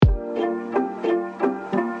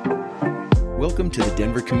Welcome to the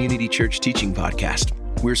Denver Community Church Teaching Podcast.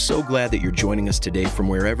 We're so glad that you're joining us today from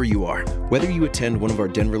wherever you are, whether you attend one of our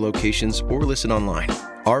Denver locations or listen online.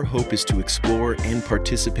 Our hope is to explore and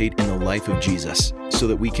participate in the life of Jesus so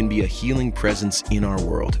that we can be a healing presence in our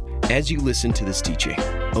world. As you listen to this teaching,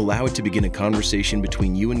 allow it to begin a conversation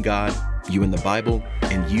between you and God, you and the Bible,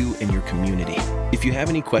 and you and your community. If you have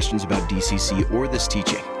any questions about DCC or this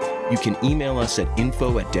teaching, you can email us at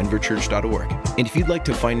info@denverchurch.org. And if you'd like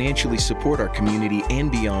to financially support our community and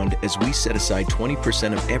beyond as we set aside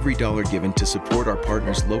 20% of every dollar given to support our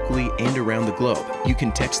partners locally and around the globe, you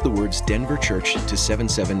can text the words Denver Church to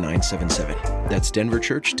 77977. That's Denver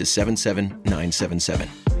Church to 77977.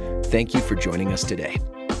 Thank you for joining us today.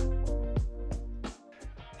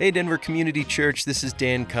 Hey Denver Community Church, this is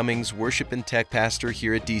Dan Cummings, Worship and Tech Pastor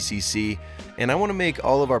here at DCC, and I want to make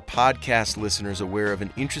all of our podcast listeners aware of an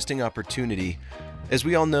interesting opportunity. As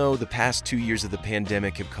we all know, the past 2 years of the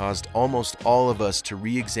pandemic have caused almost all of us to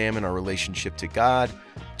re-examine our relationship to God,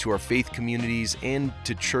 to our faith communities, and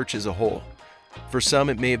to church as a whole. For some,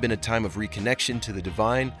 it may have been a time of reconnection to the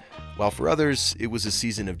divine, while for others, it was a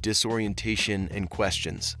season of disorientation and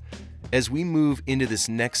questions. As we move into this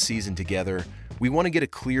next season together, we want to get a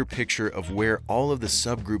clear picture of where all of the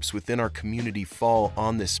subgroups within our community fall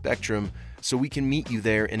on this spectrum so we can meet you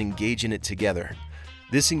there and engage in it together.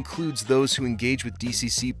 This includes those who engage with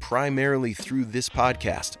DCC primarily through this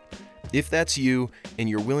podcast. If that's you and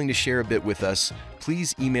you're willing to share a bit with us,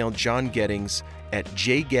 please email John Gettings at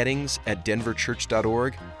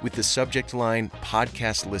jgettings@denverchurch.org with the subject line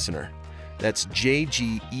Podcast Listener. That's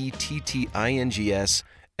JGETTINGS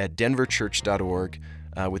at denverchurch.org.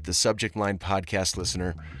 With the subject line Podcast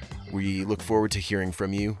Listener. We look forward to hearing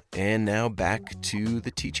from you. And now back to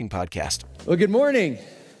the teaching podcast. Well, good morning.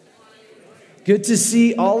 Good to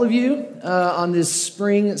see all of you on this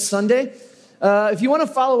spring Sunday. If you want to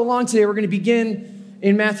follow along today, we're going to begin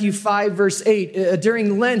in Matthew 5, verse 8.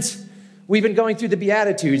 During Lent, we've been going through the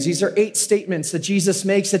beatitudes. These are 8 statements that Jesus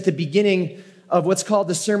makes at the beginning of what's called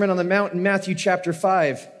the Sermon on the Mount in Matthew chapter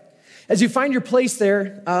 5. As you find your place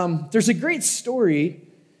there, there's a great story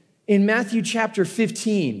in Matthew chapter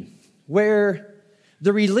 15 where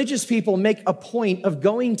the religious people make a point of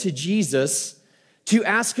going to Jesus to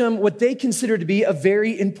ask him what they consider to be a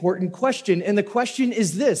very important question. And the question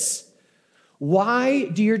is this: why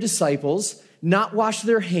do your disciples not wash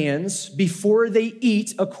their hands before they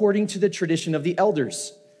eat according to the tradition of the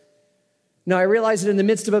elders? Now, I realize that in the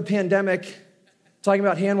midst of a pandemic, talking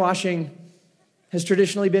about hand washing has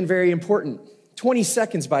traditionally been very important. 20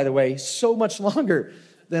 seconds, by the way, so much longer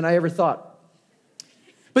than I ever thought.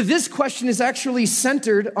 But this question is actually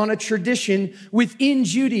centered on a tradition within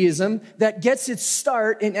Judaism that gets its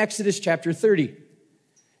start in Exodus chapter 30.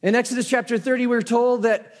 In Exodus chapter 30, we're told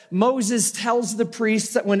that Moses tells the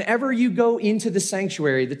priests that whenever you go into the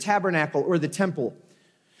sanctuary, the tabernacle, or the temple,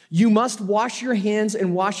 you must wash your hands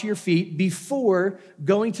and wash your feet before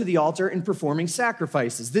going to the altar and performing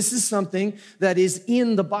sacrifices. This is something that is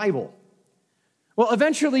in the Bible. Well,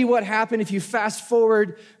 eventually what happened, if you fast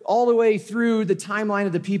forward all the way through the timeline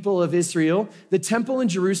of the people of Israel, the temple in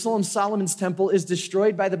Jerusalem, Solomon's temple, is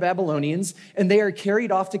destroyed by the Babylonians, and they are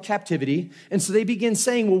carried off to captivity. And so they begin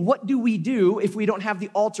saying, well, what do we do if we don't have the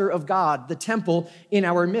altar of God, the temple, in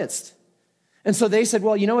our midst? And so they said,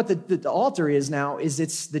 well, you know what the altar is now?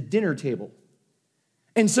 It's the dinner table.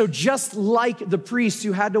 And so just like the priests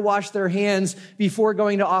who had to wash their hands before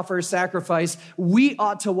going to offer a sacrifice, we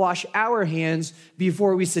ought to wash our hands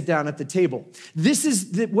before we sit down at the table. This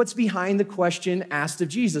is what's behind the question asked of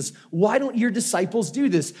Jesus. Why don't your disciples do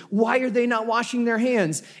this? Why are they not washing their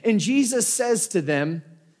hands? And Jesus says to them,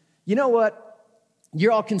 you know what?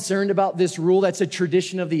 You're all concerned about this rule that's a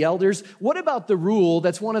tradition of the elders. What about the rule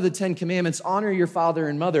that's one of the 10 commandments, honor your father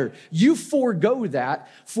and mother? You forego that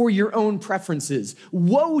for your own preferences.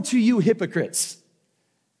 Woe to you hypocrites.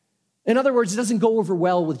 In other words, it doesn't go over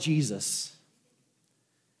well with Jesus.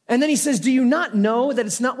 And then he says, do you not know that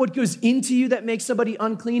it's not what goes into you that makes somebody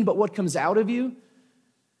unclean, but what comes out of you?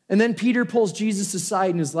 And then Peter pulls Jesus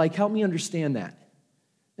aside and is like, help me understand that.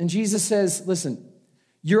 And Jesus says, listen,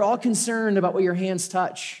 you're all concerned about what your hands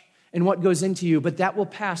touch and what goes into you, but that will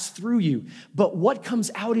pass through you. But what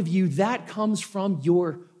comes out of you, that comes from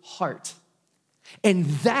your heart. And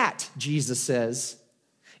that, Jesus says,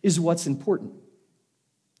 is what's important.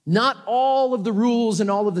 Not all of the rules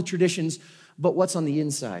and all of the traditions, but what's on the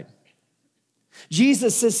inside.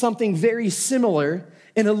 Jesus says something very similar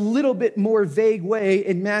in a little bit more vague way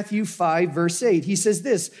in Matthew 5, verse 8. He says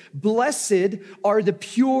this: blessed are the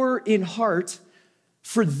pure in heart,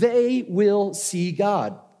 for they will see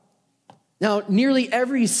God. Now, nearly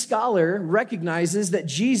every scholar recognizes that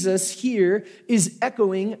Jesus here is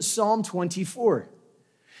echoing Psalm 24.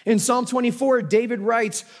 In Psalm 24, David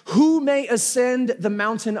writes, "Who may ascend the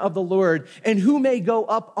mountain of the Lord, and who may go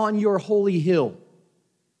up on your holy hill?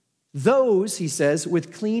 Those," he says,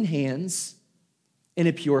 "with clean hands and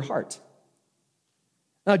a pure heart."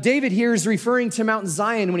 Now, David here is referring to Mount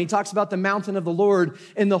Zion when he talks about the mountain of the Lord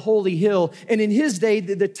and the holy hill. And in his day,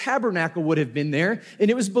 the tabernacle would have been there,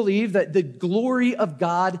 and it was believed that the glory of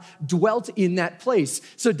God dwelt in that place.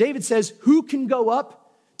 So David says, who can go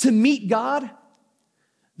up to meet God?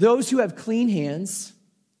 Those who have clean hands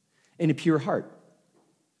and a pure heart.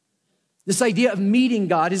 This idea of meeting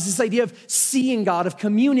God is this idea of seeing God, of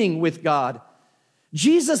communing with God.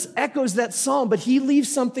 Jesus echoes that psalm, but he leaves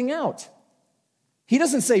something out. He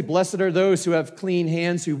doesn't say, blessed are those who have clean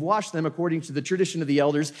hands, who've washed them according to the tradition of the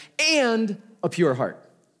elders, and a pure heart.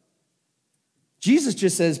 Jesus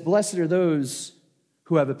just says, blessed are those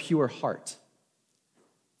who have a pure heart,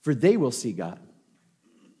 for they will see God.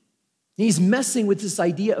 He's messing with this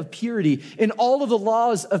idea of purity and all of the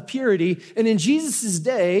laws of purity. And in Jesus'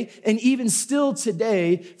 day, and even still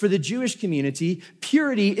today for the Jewish community,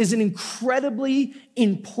 purity is an incredibly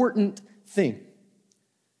important thing.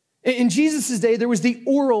 In Jesus' day, there was the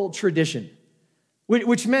oral tradition,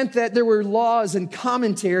 which meant that there were laws and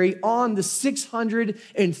commentary on the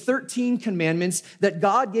 613 commandments that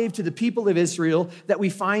God gave to the people of Israel that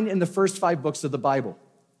we find in the first 5 books of the Bible.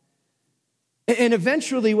 And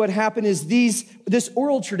eventually what happened is this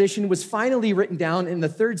oral tradition was finally written down in the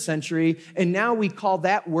 3rd century, and now we call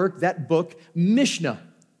that book, Mishnah.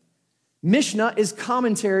 Mishnah is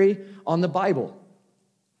commentary on the Bible.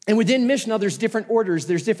 And within Mishnah, there's different orders,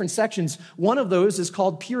 there's different sections. One of those is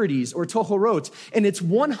called Purities or Tohorot, and it's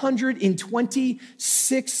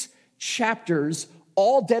 126 chapters,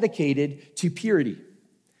 all dedicated to purity,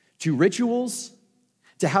 to rituals,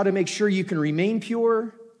 to how to make sure you can remain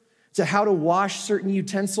pure, to how to wash certain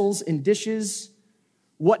utensils and dishes,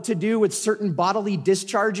 what to do with certain bodily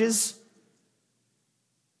discharges.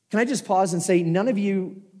 Can I just pause and say, none of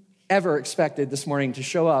you ever expected this morning to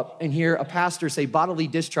show up and hear a pastor say bodily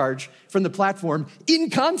discharge from the platform in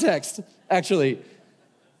context, actually.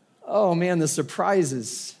 Oh man, the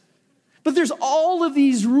surprises. But there's all of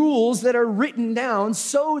these rules that are written down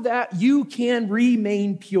so that you can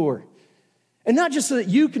remain pure. And not just so that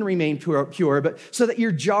you can remain pure, but so that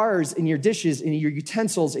your jars and your dishes and your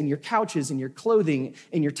utensils and your couches and your clothing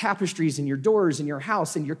and your tapestries and your doors and your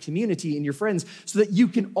house and your community and your friends, so that you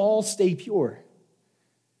can all stay pure.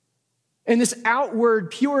 And this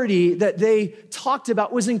outward purity that they talked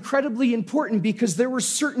about was incredibly important because there were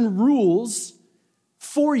certain rules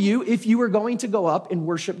for you if you were going to go up and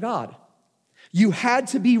worship God. You had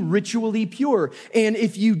to be ritually pure. And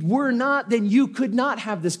if you were not, then you could not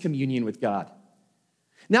have this communion with God.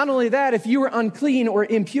 Not only that, if you were unclean or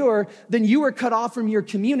impure, then you were cut off from your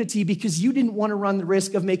community because you didn't want to run the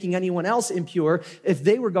risk of making anyone else impure if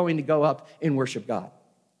they were going to go up and worship God.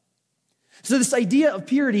 So this idea of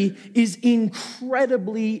purity is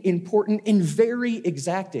incredibly important and very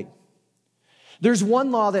exacting. There's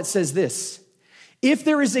one law that says this: if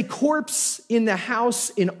there is a corpse in the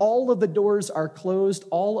house and all of the doors are closed,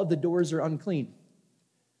 all of the doors are unclean.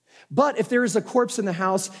 But if there is a corpse in the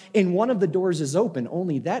house and one of the doors is open,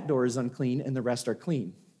 only that door is unclean and the rest are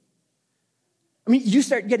clean. I mean, you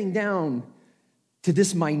start getting down to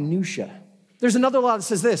this minutia. There's another law that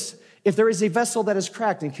says this: if there is a vessel that is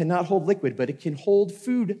cracked and cannot hold liquid, but it can hold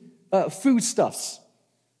foodstuffs,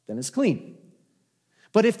 then it's clean.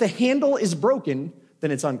 But if the handle is broken,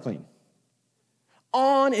 then it's unclean.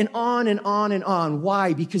 On and on and on and on.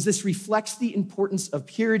 Why? Because this reflects the importance of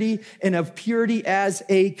purity and of purity as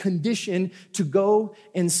a condition to go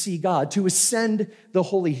and see God, to ascend the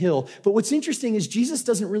holy hill. But what's interesting is Jesus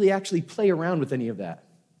doesn't really actually play around with any of that.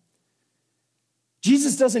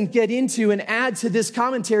 Jesus doesn't get into and add to this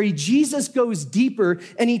commentary. Jesus goes deeper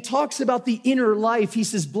and he talks about the inner life. He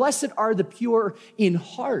says, blessed are the pure in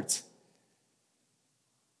heart.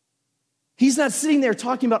 He's not sitting there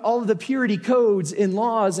talking about all of the purity codes and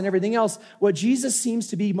laws and everything else. What Jesus seems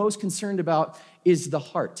to be most concerned about is the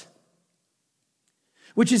heart,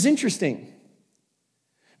 which is interesting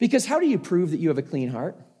because how do you prove that you have a clean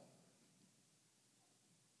heart?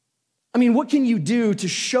 I mean, what can you do to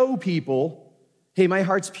show people, hey, my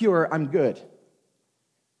heart's pure, I'm good?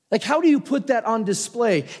 Like, how do you put that on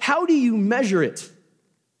display? How do you measure it?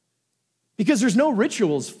 Because there's no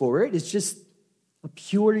rituals for it. It's just a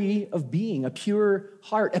purity of being, a pure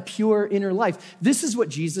heart, a pure inner life. This is what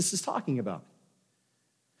Jesus is talking about.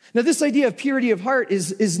 Now, this idea of purity of heart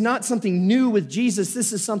is not something new with Jesus.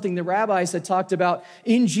 This is something the rabbis had talked about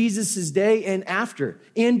in Jesus' day and after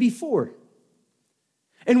and before.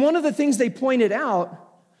 And one of the things they pointed out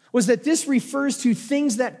was that this refers to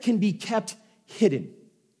things that can be kept hidden.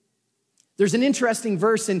 There's an interesting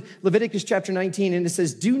verse in Leviticus chapter 19, and it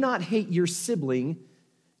says, "Do not hate your sibling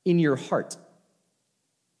in your heart."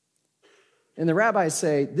 And the rabbis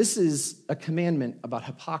say this is a commandment about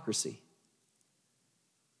hypocrisy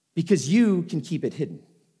because you can keep it hidden.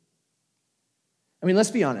 I mean,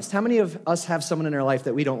 let's be honest. How many of us have someone in our life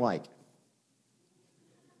that we don't like?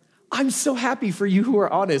 I'm so happy for you who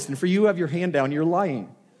are honest, and for you who have your hand down, you're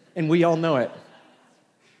lying, and we all know it.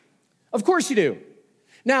 Of course you do.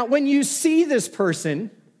 Now, when you see this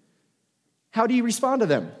person, how do you respond to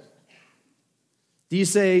them? Do you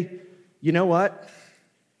say, you know what?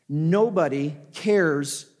 Nobody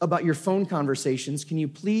cares about your phone conversations. Can you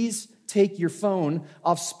please take your phone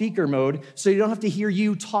off speaker mode so you don't have to hear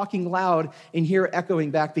you talking loud and hear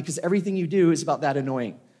echoing back because everything you do is about that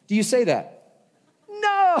annoying? Do you say that?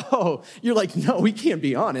 No! You're like, no, we can't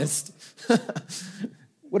be honest.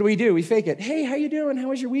 What do? We fake it. Hey, how you doing? How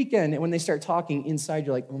was your weekend? And when they start talking inside,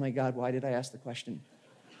 you're like, oh my God, why did I ask the question?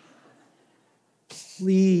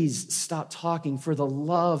 Please stop talking. For the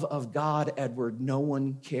love of God, Edward, no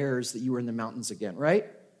one cares that you were in the mountains again, right?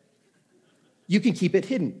 You can keep it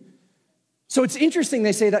hidden. So it's interesting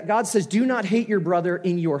they say that God says, do not hate your brother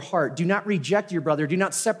in your heart. Do not reject your brother. Do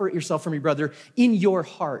not separate yourself from your brother in your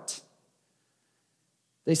heart.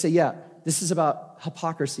 They say, yeah, this is about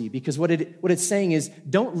hypocrisy because what it's saying is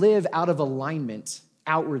don't live out of alignment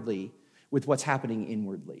outwardly with what's happening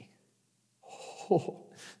inwardly. Oh,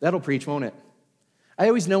 that'll preach, won't it? I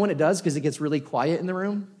always know when it does because it gets really quiet in the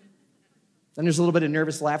room. Then there's a little bit of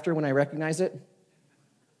nervous laughter when I recognize it.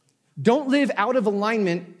 Don't live out of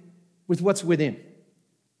alignment with what's within.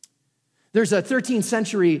 There's a 13th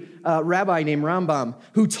century rabbi named Rambam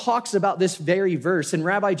who talks about this very verse, and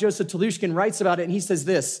Rabbi Joseph Telushkin writes about it, and he says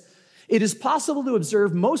this: "It is possible to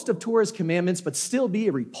observe most of Torah's commandments but still be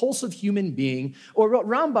a repulsive human being, or what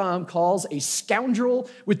Rambam calls a scoundrel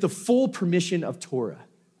with the full permission of Torah."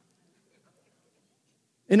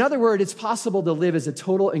 In other words, it's possible to live as a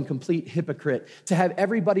total and complete hypocrite, to have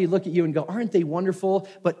everybody look at you and go, aren't they wonderful?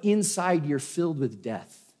 But inside you're filled with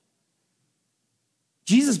death.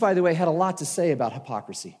 Jesus, by the way, had a lot to say about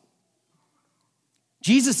hypocrisy.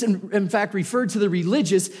 Jesus, in fact, referred to the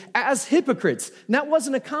religious as hypocrites, and that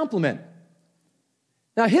wasn't a compliment.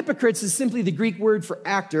 Now, hypocrites is simply the Greek word for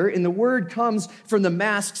actor, and the word comes from the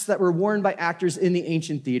masks that were worn by actors in the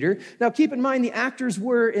ancient theater. Now, keep in mind, the actors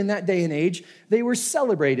were, in that day and age, they were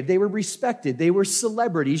celebrated, they were respected, they were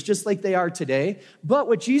celebrities, just like they are today. But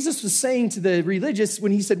what Jesus was saying to the religious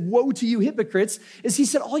when he said, woe to you hypocrites, is he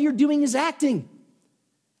said, all you're doing is acting.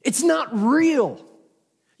 It's not real.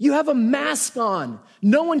 You have a mask on.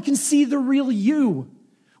 No one can see the real you.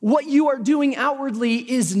 What you are doing outwardly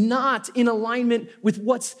is not in alignment with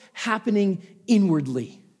what's happening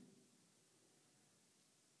inwardly.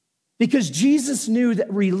 Because Jesus knew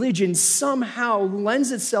that religion somehow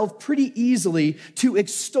lends itself pretty easily to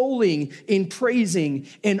extolling and praising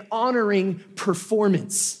and honoring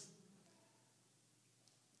performance.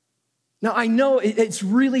 Now, I know it's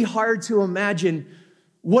really hard to imagine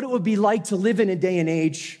what it would be like to live in a day and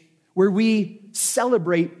age where we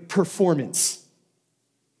celebrate performance.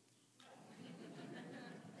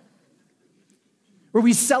 Where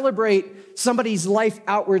we celebrate somebody's life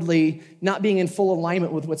outwardly not being in full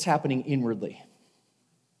alignment with what's happening inwardly.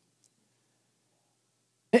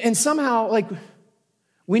 And somehow,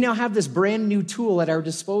 we now have this brand new tool at our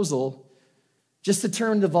disposal just to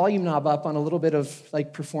turn the volume knob up on a little bit of,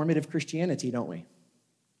 performative Christianity, don't we?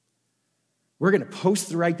 We're going to post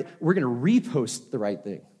the right thing. We're going to repost the right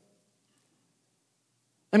thing.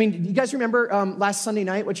 I mean, you guys remember last Sunday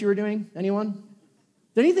night what you were doing? Anyone?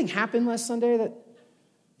 Did anything happen last Sunday that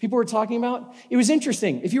people were talking about? It was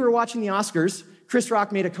interesting. If you were watching the Oscars, Chris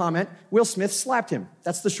Rock made a comment. Will Smith slapped him.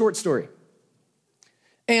 That's the short story.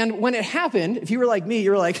 And when it happened, if you were like me,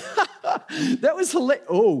 you were like, that was hilarious.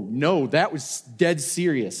 Oh, no, that was dead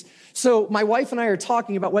serious. So my wife and I are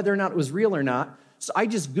talking about whether or not it was real or not. So I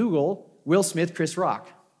just Google Will Smith, Chris Rock.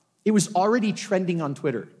 It was already trending on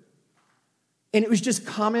Twitter. And it was just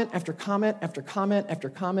comment after comment after comment after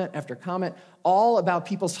comment after comment, all about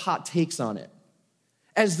people's hot takes on it.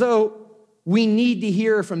 As though we need to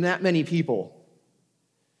hear from that many people.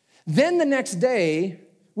 Then the next day,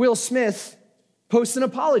 Will Smith posts an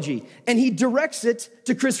apology, and he directs it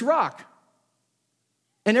to Chris Rock.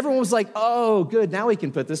 And everyone was like, oh, good, now we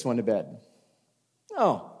can put this one to bed.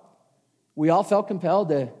 No. We all felt compelled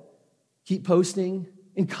to keep posting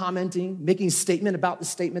and commenting, making a statement about the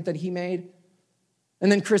statement that he made.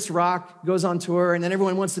 And then Chris Rock goes on tour, and then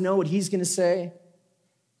everyone wants to know what he's going to say.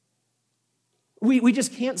 We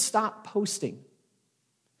just can't stop posting.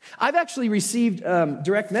 I've actually received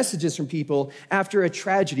direct messages from people after a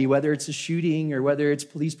tragedy, whether it's a shooting or whether it's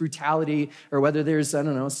police brutality or whether there's, I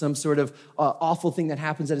don't know, some sort of awful thing that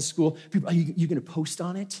happens at a school. People, are you going to post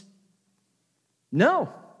on it?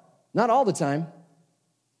 No, not all the time.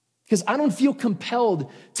 Because I don't feel compelled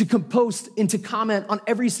to post and to comment on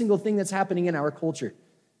every single thing that's happening in our culture.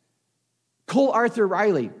 Cole Arthur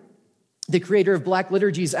Riley, the creator of Black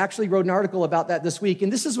Liturgies, actually wrote an article about that this week,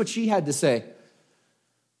 and this is what she had to say.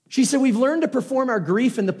 She said, we've learned to perform our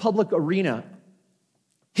grief in the public arena.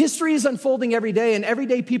 History is unfolding every day, and every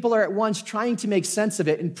day people are at once trying to make sense of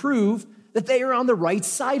it and prove that they are on the right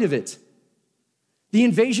side of it. The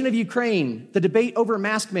invasion of Ukraine, the debate over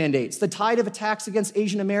mask mandates, the tide of attacks against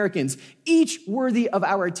Asian Americans, each worthy of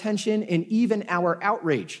our attention and even our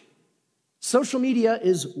outrage. Social media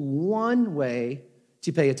is one way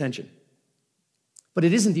to pay attention, but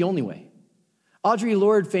it isn't the only way. Audre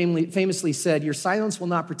Lorde famously said, your silence will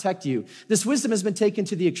not protect you. This wisdom has been taken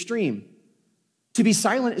to the extreme. To be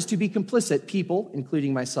silent is to be complicit. People,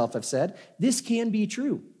 including myself, have said, this can be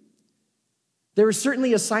true. There is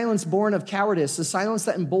certainly a silence born of cowardice, a silence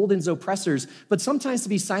that emboldens oppressors, but sometimes to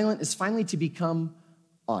be silent is finally to become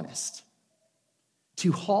honest,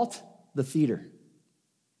 to halt the theater.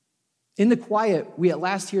 In the quiet, we at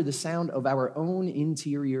last hear the sound of our own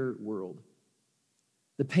interior world.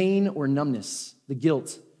 The pain or numbness, the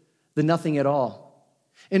guilt, the nothing at all.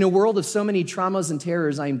 In a world of so many traumas and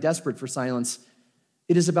terrors, I am desperate for silence.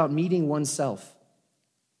 It is about meeting oneself.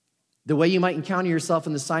 The way you might encounter yourself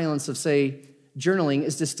in the silence of, say, journaling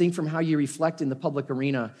is distinct from how you reflect in the public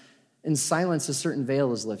arena. In silence, a certain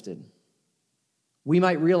veil is lifted. We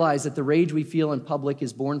might realize that the rage we feel in public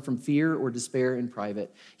is born from fear or despair in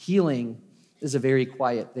private. Healing is a very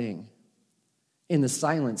quiet thing. In the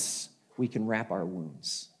silence, we can wrap our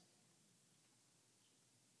wounds.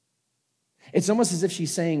 It's almost as if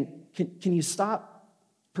she's saying, can you stop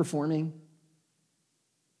performing?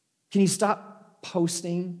 Can you stop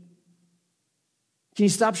posting? Can you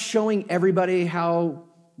stop showing everybody how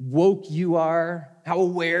woke you are, how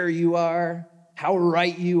aware you are, how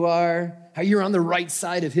right you are, how you're on the right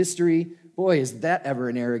side of history? Boy, is that ever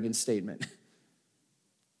an arrogant statement.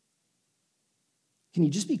 Can you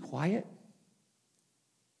just be quiet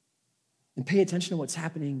and pay attention to what's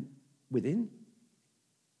happening within?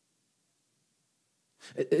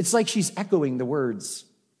 It's like she's echoing the words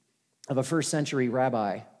of a first century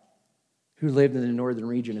rabbi who lived in the northern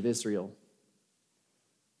region of Israel,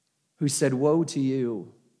 who said, woe to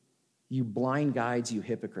you, you blind guides, you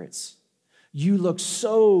hypocrites. You look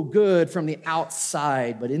so good from the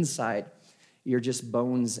outside, but inside, you're just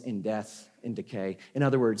bones and death and decay. In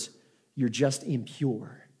other words, you're just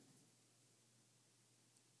impure.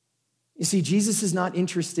 You see, Jesus is not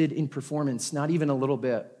interested in performance, not even a little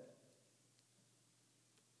bit.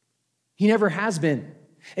 He never has been.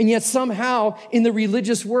 And yet somehow in the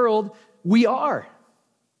religious world, we are.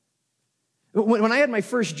 When I had my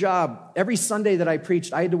first job, every Sunday that I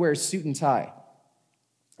preached, I had to wear a suit and tie.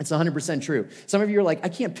 It's 100% true. Some of you are like, I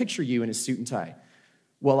can't picture you in a suit and tie.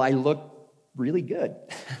 Well, I look really good.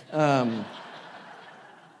 So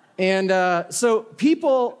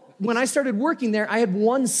people, when I started working there, I had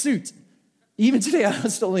one suit. Even today, I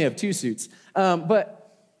still only have two suits.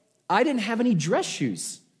 But I didn't have any dress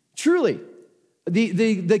shoes. Truly. The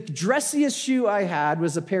dressiest shoe I had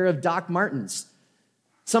was a pair of Doc Martens.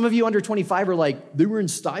 Some of you under 25 are like, they were in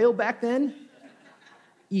style back then?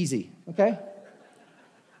 Easy, okay?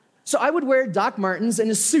 So I would wear Doc Martens and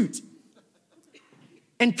a suit.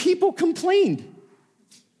 And people complained.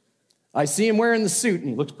 I see him wearing the suit, and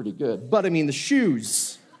he looks pretty good. But I mean, the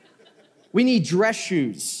shoes. We need dress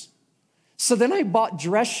shoes. So then I bought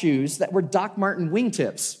dress shoes that were Doc Marten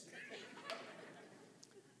wingtips.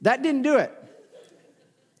 That didn't do it.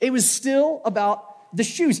 It was still about the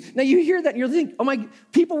shoes. Now you hear that and you're thinking, oh my,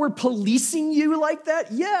 people were policing you like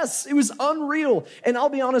that? Yes, it was unreal. And I'll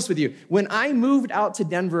be honest with you, when I moved out to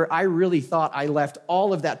Denver, I really thought I left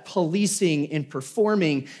all of that policing and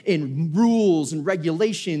performing in rules and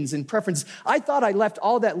regulations and preferences. I thought I left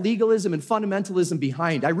all that legalism and fundamentalism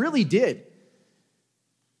behind. I really did.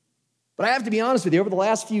 But I have to be honest with you, over the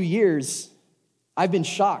last few years, I've been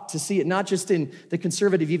shocked to see it not just in the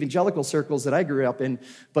conservative evangelical circles that I grew up in,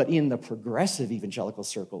 but in the progressive evangelical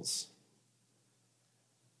circles.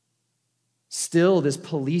 Still, this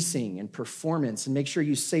policing and performance and make sure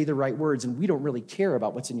you say the right words, and we don't really care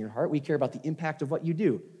about what's in your heart. We care about the impact of what you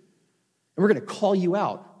do. And we're going to call you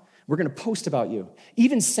out. We're going to post about you.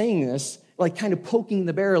 Even saying this, like kind of poking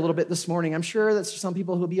the bear a little bit this morning, I'm sure that some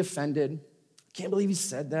people who will be offended. Can't believe he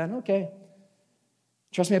said that. Okay.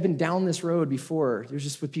 Trust me, I've been down this road before. It was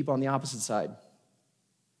just with people on the opposite side.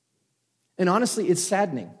 And honestly, it's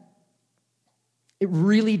saddening. It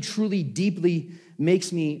really, truly, deeply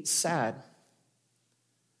makes me sad.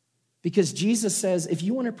 Because Jesus says, if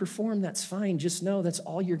you want to perform, that's fine. Just know that's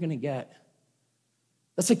all you're going to get.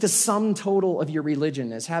 That's like the sum total of your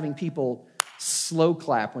religion, is having people slow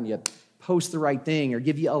clap when you post the right thing or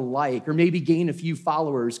give you a like or maybe gain a few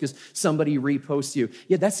followers because somebody reposts you.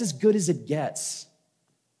 Yeah, that's as good as it gets.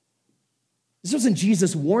 This wasn't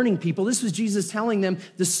Jesus warning people. This was Jesus telling them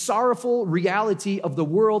the sorrowful reality of the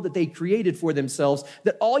world that they created for themselves,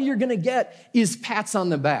 that all you're going to get is pats on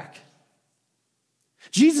the back.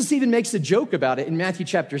 Jesus even makes a joke about it in Matthew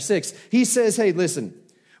chapter 6. He says, hey, listen,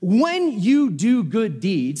 when you do good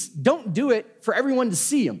deeds, don't do it for everyone to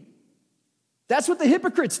see them. That's what the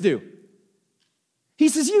hypocrites do. He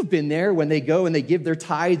says, you've been there when they go and they give their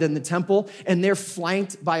tithe in the temple and they're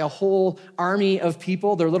flanked by a whole army of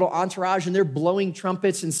people, their little entourage, and they're blowing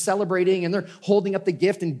trumpets and celebrating and they're holding up the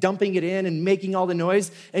gift and dumping it in and making all the noise.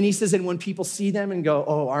 And he says, and when people see them and go,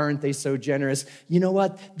 oh, aren't they so generous? You know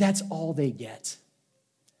what? That's all they get.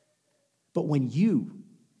 But when you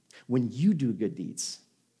do good deeds,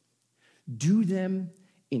 do them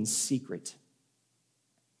in secret.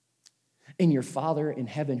 And your Father in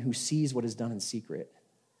heaven, who sees what is done in secret,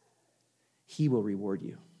 he will reward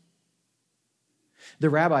you. The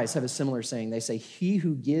rabbis have a similar saying. They say, he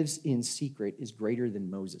who gives in secret is greater than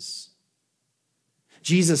Moses.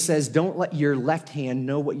 Jesus says, don't let your left hand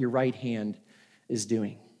know what your right hand is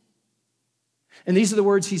doing. And these are the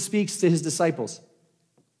words he speaks to his disciples.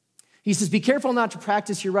 He says, be careful not to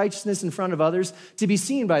practice your righteousness in front of others to be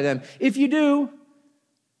seen by them. If you do,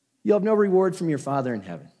 you'll have no reward from your Father in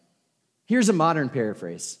heaven. Here's a modern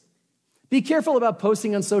paraphrase. Be careful about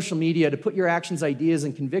posting on social media to put your actions, ideas,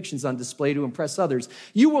 and convictions on display to impress others.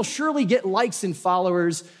 You will surely get likes and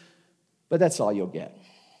followers, but that's all you'll get.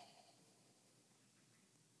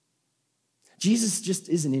 Jesus just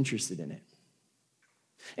isn't interested in it.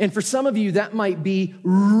 And for some of you, that might be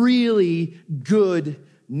really good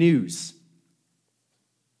news.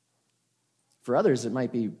 For others, it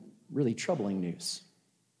might be really troubling news.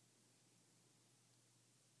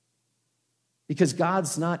 Because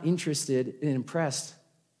God's not interested and impressed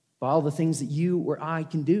by all the things that you or I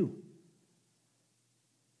can do.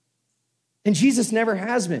 And Jesus never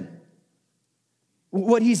has been.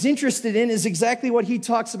 What he's interested in is exactly what he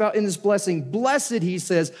talks about in this blessing. Blessed, he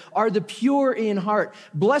says, are the pure in heart.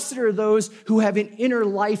 Blessed are those who have an inner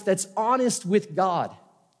life that's honest with God.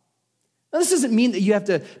 Now, this doesn't mean that you have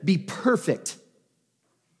to be perfect.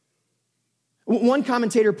 One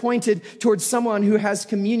commentator pointed towards someone who has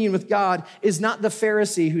communion with God is not the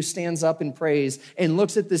Pharisee who stands up and prays and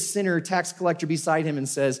looks at this sinner tax collector beside him and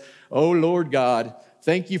says, oh, Lord God,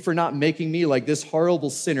 thank you for not making me like this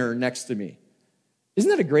horrible sinner next to me.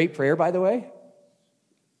 Isn't that a great prayer, by the way?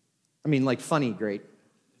 I mean, like funny great.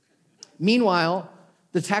 Meanwhile,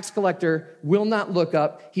 the tax collector will not look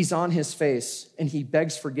up. He's on his face, and he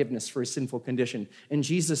begs forgiveness for his sinful condition. And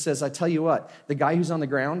Jesus says, I tell you what, the guy who's on the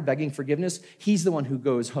ground begging forgiveness, he's the one who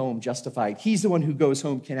goes home justified. He's the one who goes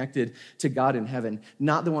home connected to God in heaven,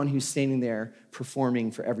 not the one who's standing there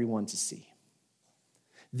performing for everyone to see.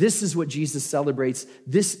 This is what Jesus celebrates.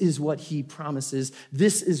 This is what he promises.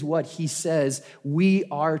 This is what he says we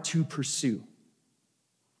are to pursue.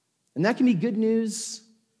 And that can be good news,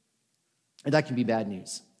 and that can be bad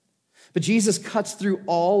news. But Jesus cuts through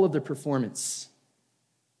all of the performance.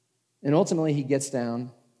 And ultimately, he gets down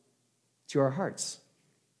to our hearts.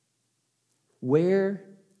 Where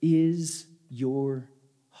is your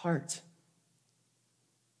heart?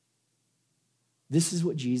 This is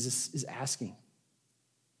what Jesus is asking.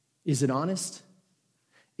 Is it honest?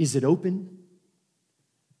 Is it open?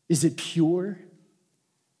 Is it pure?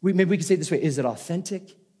 Maybe we can say it this way. Is it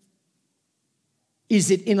authentic? Is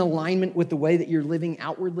it in alignment with the way that you're living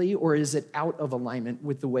outwardly, or is it out of alignment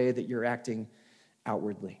with the way that you're acting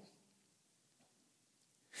outwardly?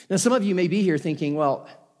 Now, some of you may be here thinking, well,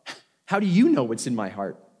 how do you know what's in my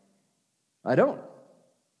heart? I don't.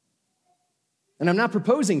 And I'm not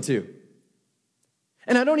proposing to.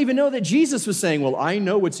 And I don't even know that Jesus was saying, well, I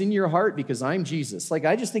know what's in your heart because I'm Jesus. Like,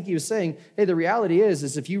 I just think he was saying, hey, the reality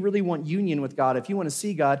is if you really want union with God, if you want to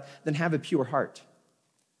see God, then have a pure heart.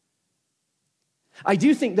 I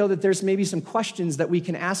do think, though, that there's maybe some questions that we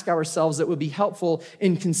can ask ourselves that would be helpful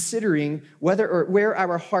in considering whether or where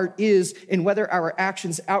our heart is and whether our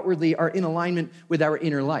actions outwardly are in alignment with our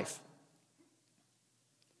inner life.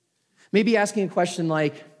 Maybe asking a question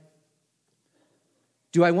like,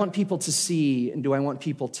 Do I want people to see and do I want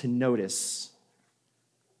people to notice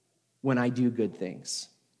when I do good things?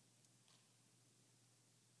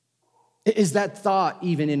 Is that thought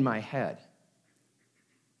even in my head?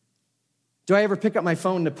 Do I ever pick up my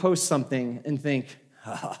phone to post something and think,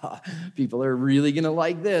 people are really going to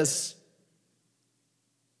like this?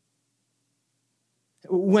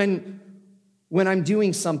 When I'm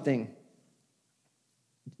doing something,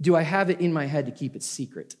 do I have it in my head to keep it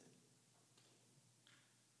secret?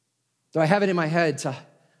 Do I have it in my head to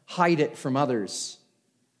hide it from others,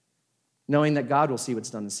 knowing that God will see what's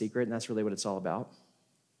done in secret, and that's really what it's all about?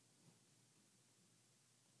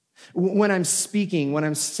 When I'm speaking, when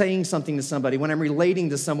I'm saying something to somebody, when I'm relating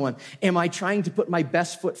to someone, am I trying to put my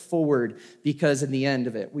best foot forward because in the end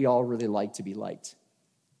of it, we all really like to be liked?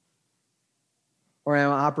 Or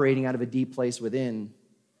am I operating out of a deep place within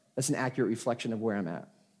that's an accurate reflection of where I'm at?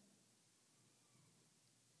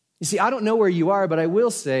 You see, I don't know where you are, but I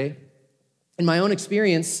will say, in my own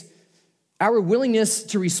experience, our willingness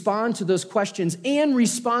to respond to those questions and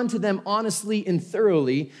respond to them honestly and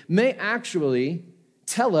thoroughly may actually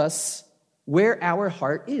tell us where our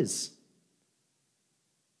heart is.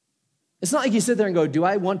 It's not like you sit there and go, do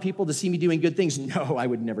I want people to see me doing good things? No, I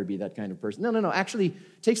would never be that kind of person. No. Actually,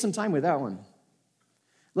 take some time with that one.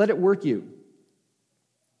 Let it work you.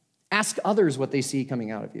 Ask others what they see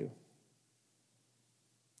coming out of you.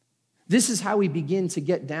 This is how we begin to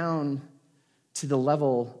get down to the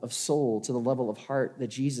level of soul, to the level of heart that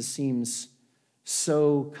Jesus seems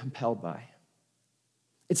so compelled by.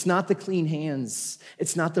 It's not the clean hands.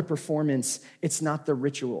 It's not the performance. It's not the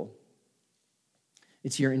ritual.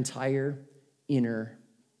 It's your entire inner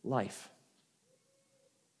life.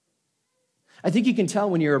 I think you can tell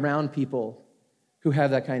when you're around people who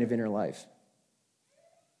have that kind of inner life,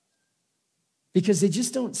 because they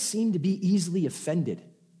just don't seem to be easily offended.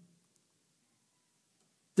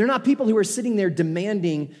 They're not people who are sitting there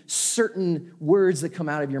demanding certain words that come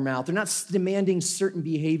out of your mouth. They're not demanding certain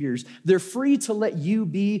behaviors. They're free to let you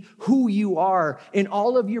be who you are in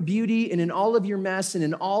all of your beauty and in all of your mess and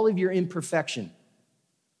in all of your imperfection,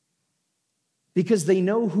 because they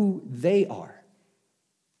know who they are.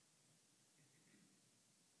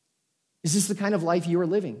 Is this the kind of life you are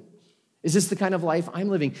living? Is this the kind of life I'm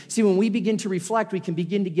living? See, when we begin to reflect, we can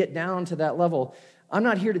begin to get down to that level. I'm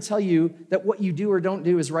not here to tell you that what you do or don't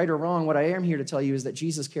do is right or wrong. What I am here to tell you is that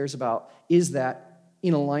Jesus cares about is that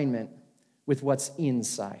in alignment with what's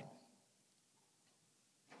inside.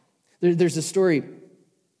 There's a story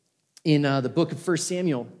in the book of 1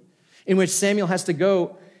 Samuel in which Samuel has to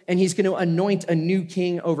go and he's going to anoint a new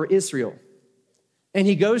king over Israel. And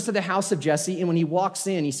he goes to the house of Jesse, and when he walks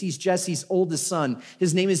in, he sees Jesse's oldest son.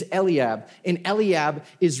 His name is Eliab, and Eliab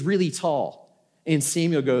is really tall. And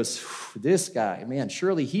Samuel goes, this guy, man,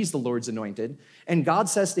 surely he's the Lord's anointed. And God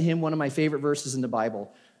says to him, one of my favorite verses in the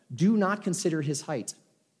Bible, do not consider his height.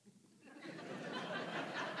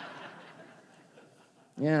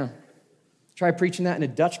 Yeah. Try preaching that in a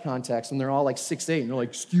Dutch context when they're all like 6'8", and they're like,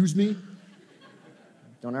 excuse me?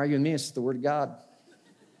 Don't argue with me, it's the word of God.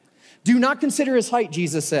 Do not consider his height,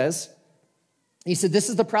 Jesus says. He said, this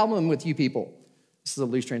is the problem with you people. This is a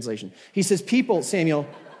loose translation. He says, Samuel,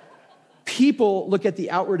 people look at the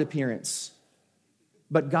outward appearance,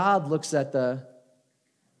 but God looks at the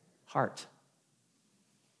heart.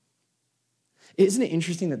 Isn't it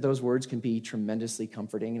interesting that those words can be tremendously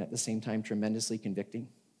comforting and at the same time tremendously convicting?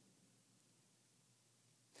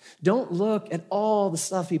 Don't look at all the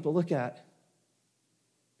stuff people look at,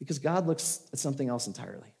 because God looks at something else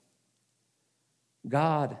entirely.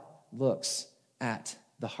 God looks at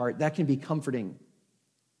the heart. That can be comforting,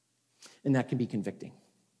 and that can be convicting.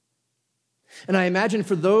 And I imagine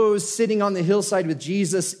for those sitting on the hillside with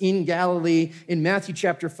Jesus in Galilee in Matthew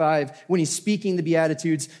chapter 5, when he's speaking the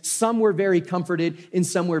Beatitudes, some were very comforted and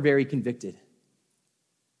some were very convicted.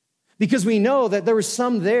 Because we know that there were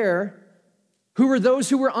some there who were those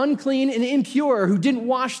who were unclean and impure, who didn't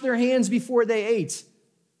wash their hands before they ate.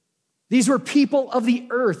 These were people of the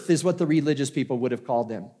earth, is what the religious people would have called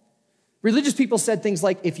them. Religious people said things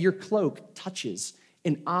like, if your cloak touches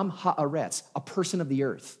an am haaretz, a person of the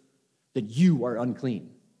earth, then you are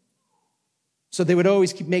unclean. So they would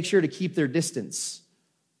always make sure to keep their distance.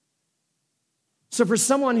 So for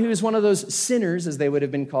someone who is one of those sinners, as they would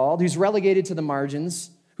have been called, who's relegated to the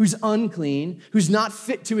margins, who's unclean, who's not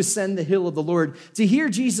fit to ascend the hill of the Lord, to hear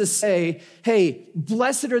Jesus say, hey,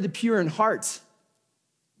 blessed are the pure in heart,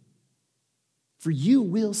 for you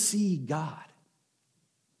will see God.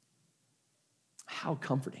 How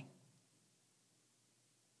comforting.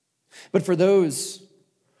 But for those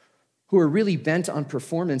who are really bent on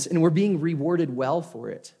performance and were being rewarded well for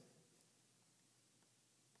it,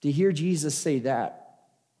 To hear Jesus say that,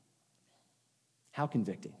 how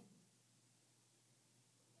convicting.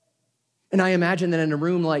 And I imagine that in a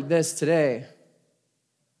room like this today,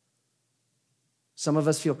 some of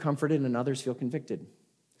us feel comforted and others feel convicted.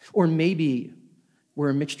 Or maybe we're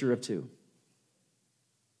a mixture of two.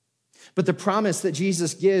 But the promise that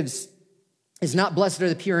Jesus gives is not blessed are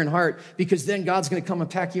the pure in heart, because then God's going to come and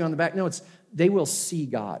pat you on the back. No, it's they will see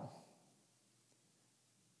God.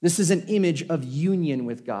 This is an image of union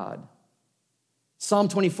with God. Psalm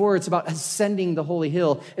 24, it's about ascending the holy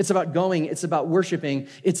hill. It's about going. It's about worshiping.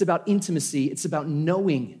 It's about intimacy. It's about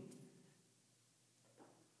knowing.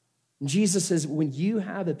 And Jesus says, when you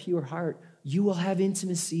have a pure heart, you will have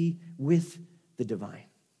intimacy with the divine.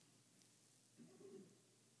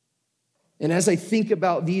 And as I think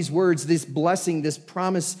about these words, this blessing, this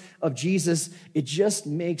promise of Jesus, it just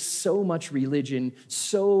makes so much religion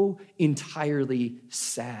so entirely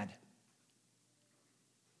sad.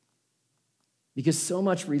 Because so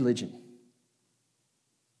much religion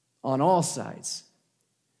on all sides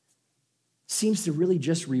seems to really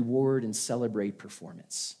just reward and celebrate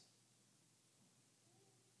performance.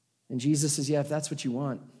 And Jesus says, yeah, if that's what you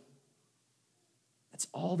want, that's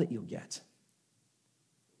all that you'll get.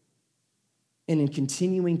 And in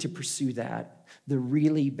continuing to pursue that, the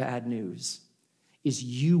really bad news is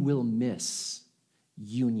you will miss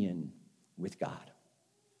union with God.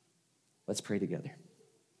 Let's pray together.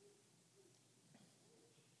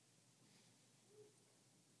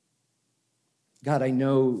 God, I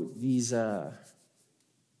know these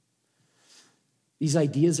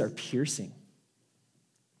ideas are piercing.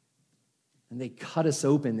 And they cut us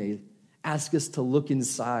open. They ask us to look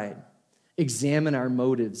inside, examine our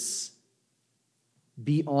motives,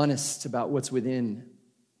 be honest about what's within.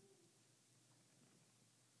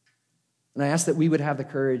 And I ask that we would have the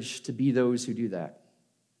courage to be those who do that.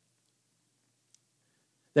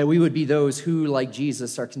 That we would be those who, like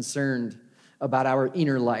Jesus, are concerned about our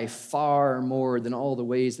inner life far more than all the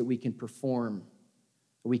ways that we can perform,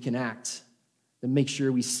 that we can act, that make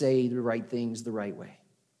sure we say the right things the right way.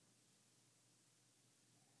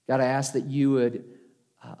 God, I ask that you would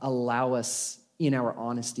allow us in our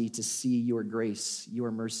honesty to see your grace, your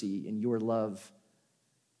mercy, and your love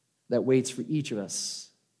that waits for each of us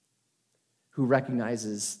who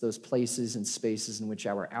recognizes those places and spaces in which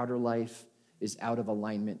our outer life is out of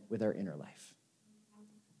alignment with our inner life.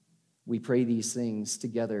 We pray these things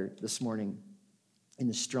together this morning in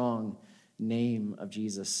the strong name of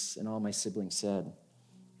Jesus, and all my siblings said,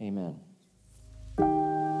 amen.